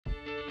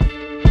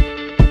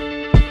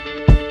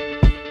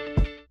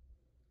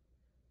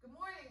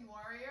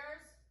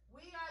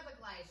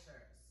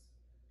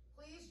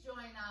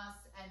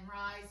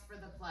rise for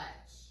the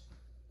pledge.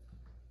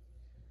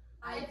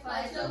 I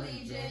pledge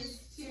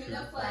allegiance to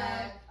the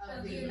flag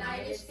of the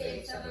United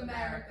States of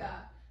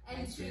America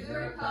and to the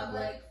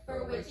republic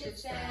for which it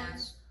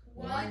stands,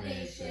 one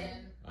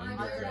nation,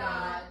 under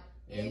God,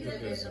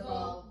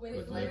 indivisible,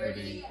 with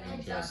liberty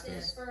and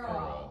justice for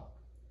all.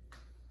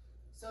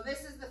 So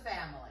this is the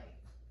family.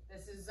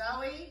 This is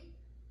Zoe,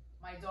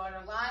 my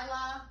daughter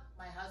Lila,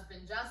 my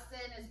husband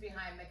Justin is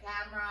behind the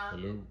camera.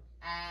 Hello.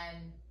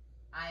 And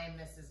I am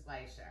Mrs.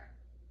 Gleicher.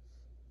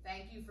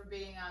 Thank you for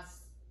being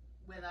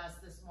with us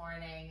this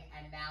morning,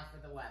 and now for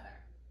the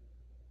weather.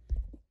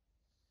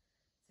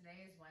 Today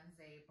is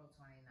Wednesday, April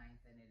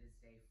 29th, and it is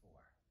day 4.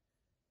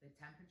 The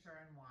temperature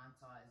in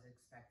Wantagh is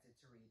expected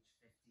to reach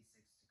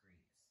 56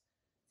 degrees.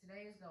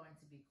 Today is going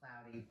to be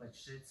cloudy, but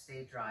should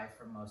stay dry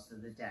for most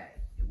of the day.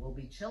 It will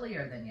be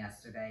chillier than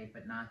yesterday,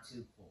 but not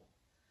too cool.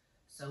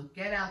 So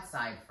get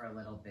outside for a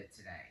little bit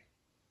today.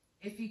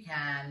 If you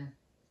can,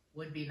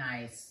 would be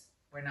nice.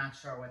 We're not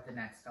sure what the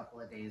next couple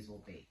of days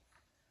will be.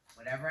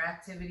 Whatever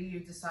activity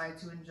you decide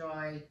to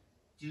enjoy,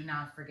 do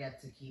not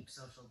forget to keep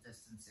social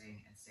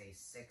distancing and stay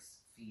 6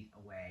 feet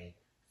away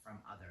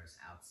from others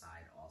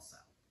outside also.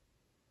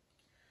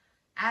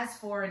 As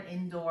for an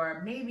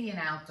indoor, maybe an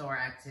outdoor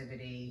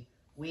activity,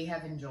 we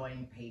have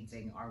enjoyed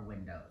painting our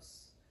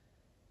windows.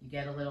 You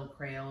get a little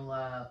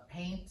Crayola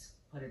paint,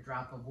 put a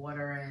drop of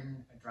water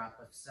in, a drop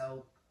of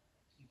soap,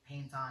 you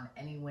paint on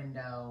any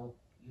window,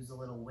 use a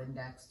little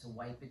Windex to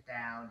wipe it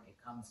down, it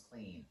comes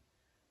clean.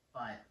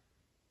 But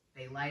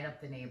they light up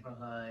the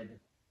neighborhood,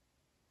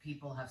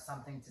 people have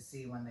something to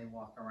see when they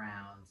walk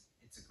around,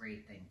 it's a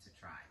great thing to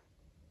try.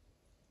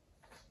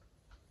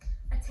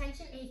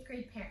 Attention 8th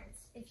grade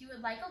parents, if you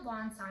would like a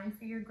lawn sign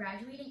for your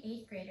graduating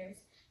 8th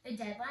graders, the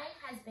deadline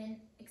has been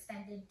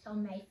extended till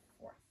May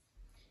 4th.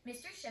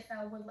 Mr.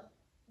 Schiffer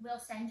will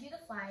send you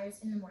the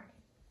flyers in the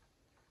morning.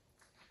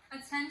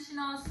 Attention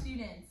all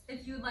students,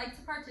 if you would like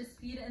to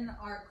participate in the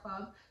art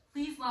club,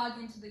 please log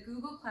into the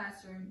Google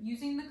Classroom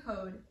using the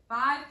code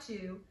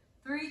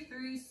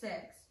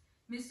 52336.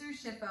 Mr.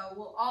 Schiffer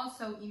will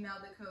also email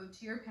the code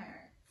to your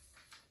parents.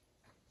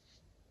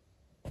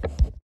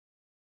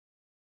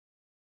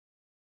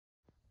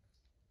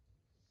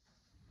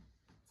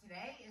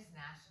 Today is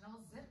National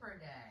Zipper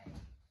Day.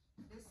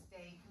 This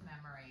day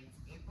commemorates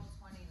April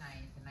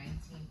 29th,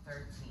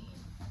 1913,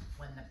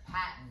 when the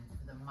patent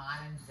for the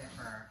modern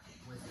zipper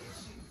was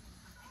issued.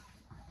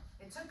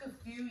 It took a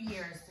few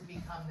years to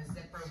become the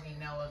zipper we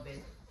know of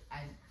it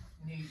and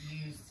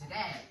used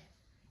today.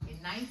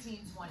 In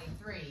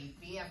 1923,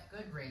 B.F.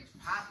 Goodrich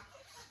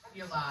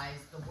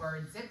popularized the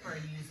word zipper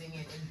using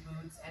it in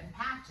boots and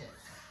patches.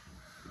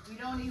 We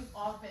don't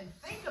often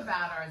think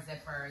about our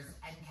zippers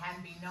and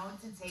can be known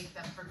to take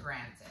them for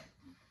granted.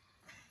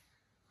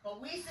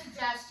 But we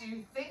suggest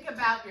you think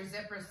about your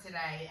zippers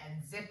today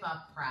and zip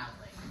up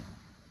proudly.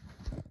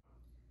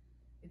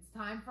 It's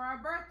time for our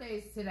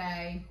birthdays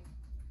today.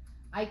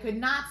 I could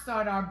not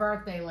start our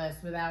birthday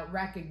list without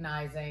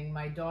recognizing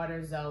my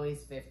daughter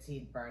Zoe's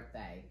 15th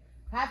birthday.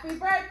 Happy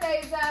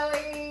birthday,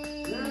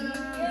 Zoe!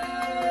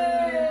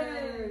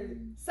 Yay!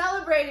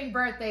 Celebrating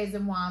birthdays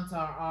in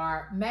Wantagh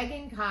are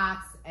Megan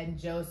Cox and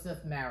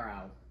Joseph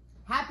Merrow.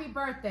 Happy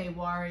birthday,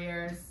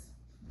 warriors!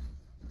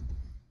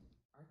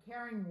 Our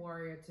caring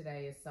warrior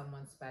today is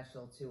someone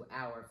special to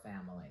our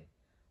family.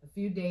 A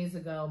few days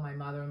ago, my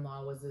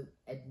mother-in-law was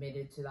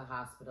admitted to the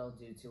hospital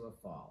due to a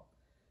fall.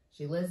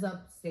 She lives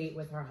upstate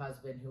with her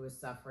husband, who is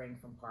suffering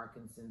from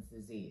Parkinson's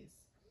disease.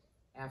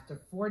 After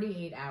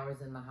 48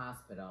 hours in the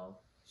hospital,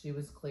 she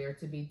was cleared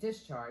to be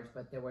discharged,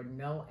 but there were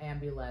no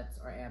ambulettes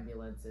or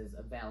ambulances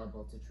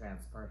available to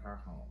transport her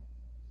home.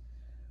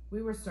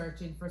 We were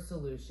searching for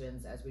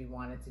solutions as we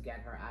wanted to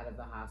get her out of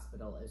the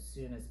hospital as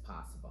soon as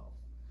possible.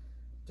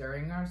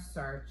 During our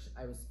search,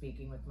 I was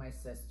speaking with my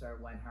sister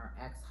when her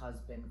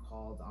ex-husband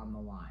called on the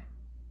line.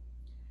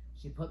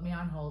 She put me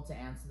on hold to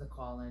answer the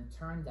call, and it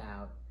turned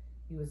out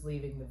he was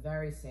leaving the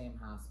very same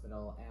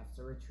hospital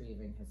after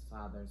retrieving his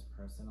father's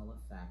personal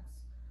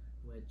effects,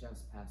 who had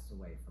just passed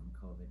away from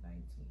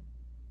COVID-19.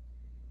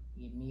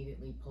 He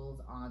immediately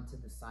pulled onto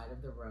the side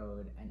of the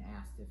road and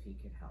asked if he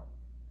could help.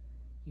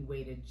 He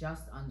waited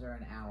just under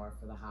an hour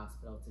for the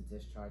hospital to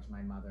discharge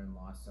my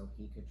mother-in-law so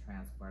he could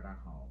transport her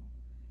home.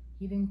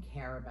 He didn't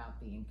care about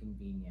the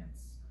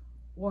inconvenience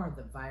or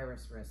the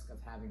virus risk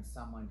of having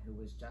someone who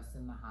was just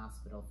in the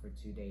hospital for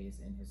 2 days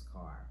in his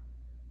car.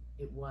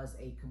 It was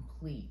a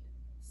complete,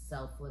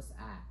 selfless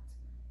act,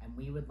 and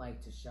we would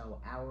like to show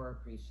our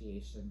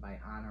appreciation by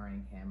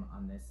honoring him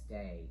on this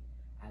day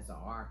as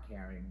our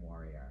caring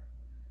warrior.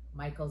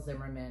 Michael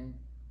Zimmerman,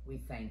 we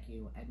thank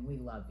you and we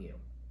love you.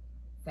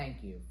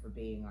 Thank you for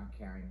being our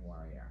caring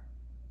warrior.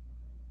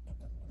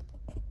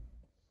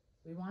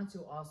 We want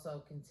to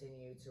also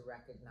continue to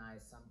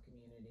recognize some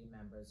community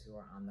members who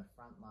are on the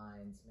front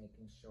lines,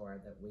 making sure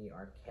that we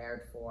are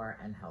cared for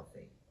and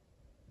healthy.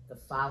 The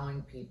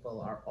following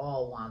people are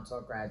all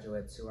Wantagh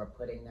graduates who are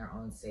putting their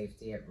own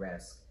safety at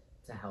risk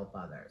to help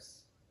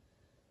others.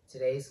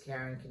 Today's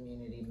caring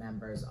community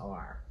members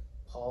are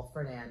Paul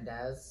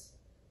Fernandez,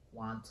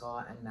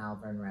 Wantagh and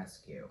Malvern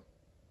Rescue,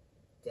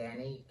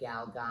 Danny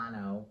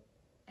Galgano,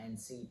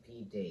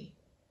 NCPD,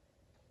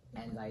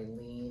 and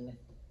Eileen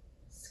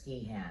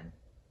Skihan,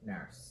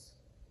 nurse.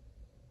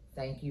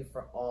 Thank you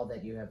for all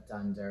that you have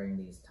done during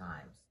these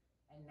times.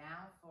 And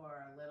now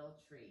for a little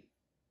treat.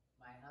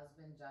 My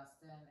husband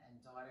Justin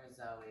and daughter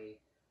Zoe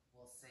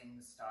will sing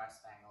the Star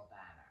Spangled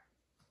Banner.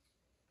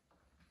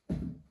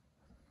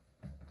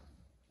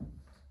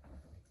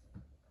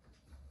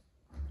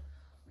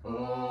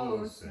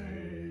 Oh,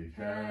 say,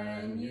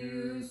 can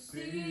you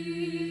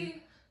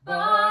see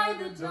by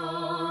the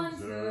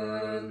dawn's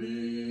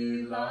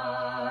early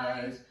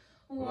light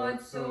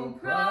what so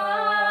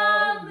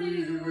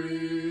proudly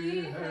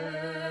we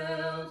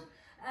hailed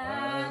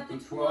at the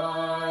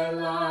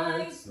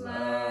twilight's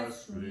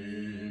last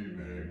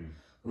gleaming,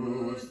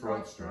 whose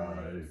broad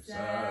stripes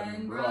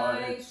and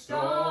bright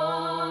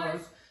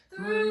stars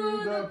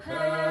through the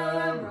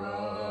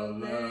perilous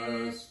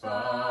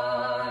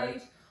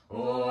fight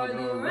o'er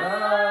the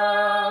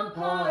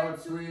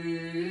ramparts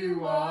we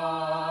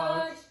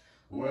watched,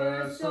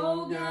 were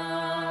so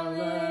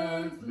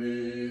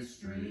gallantly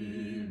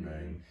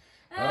streaming,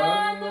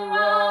 and the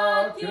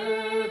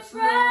rockets'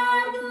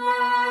 red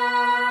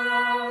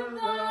glare,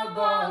 the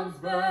bombs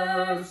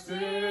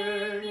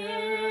bursting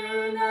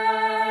in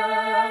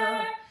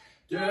air,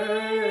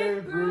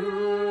 gave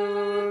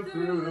proof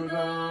through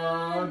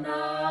the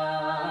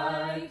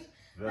night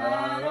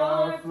that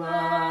our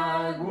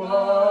flag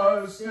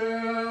was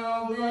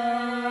still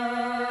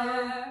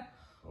there.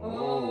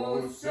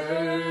 Oh,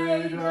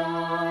 say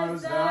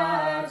does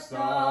that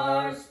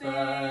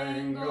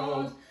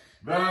star-spangled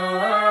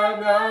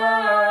banner